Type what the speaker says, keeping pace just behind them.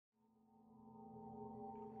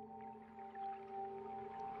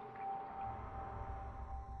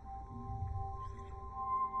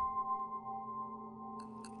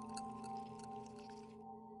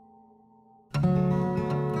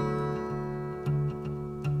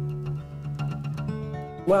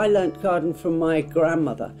Well, I learnt garden from my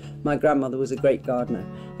grandmother. My grandmother was a great gardener.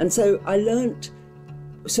 And so I learnt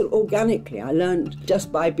sort of organically. I learnt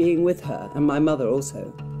just by being with her, and my mother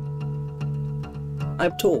also.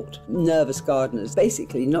 I've taught nervous gardeners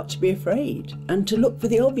basically not to be afraid and to look for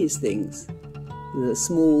the obvious things. The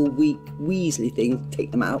small, weak, weaselly things,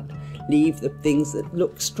 take them out. Leave the things that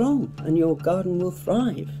look strong, and your garden will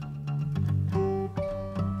thrive.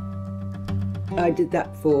 I did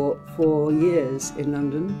that for 4 years in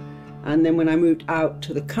London, and then when I moved out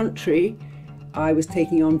to the country, I was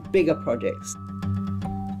taking on bigger projects.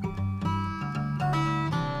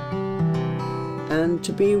 And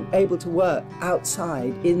to be able to work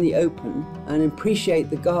outside in the open and appreciate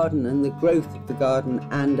the garden and the growth of the garden,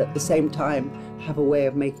 and at the same time have a way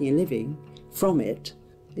of making a living from it,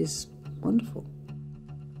 is wonderful.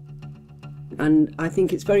 And I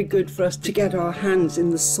think it's very good for us to get our hands in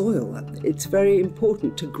the soil. It's very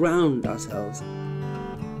important to ground ourselves.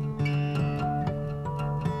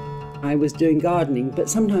 I was doing gardening, but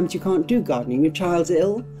sometimes you can't do gardening. Your child's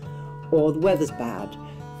ill or the weather's bad,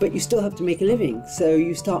 but you still have to make a living. So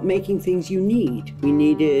you start making things you need. We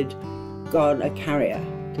needed a carrier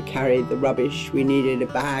to carry the rubbish. We needed a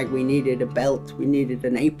bag, we needed a belt, we needed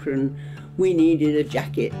an apron, we needed a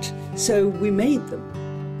jacket. So we made them.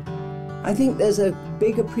 I think there's a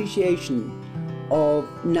big appreciation of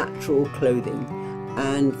natural clothing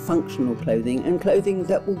and functional clothing, and clothing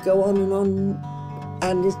that will go on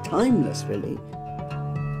and is timeless, really.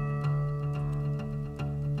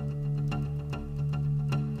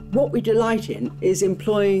 What we delight in is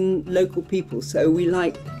employing local people, so we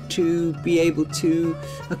like to be able to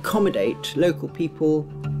accommodate local people.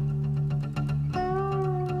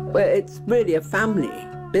 Well, it's really a family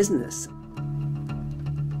business.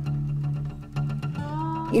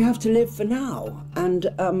 You have to live for now, and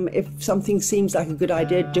if something seems like a good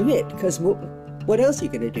idea, do it, because what else are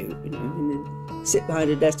you going to do? You know, sit behind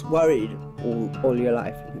a desk worried all your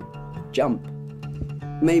life. You know? Jump.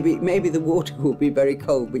 Maybe the water will be very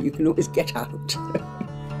cold, but you can always get out.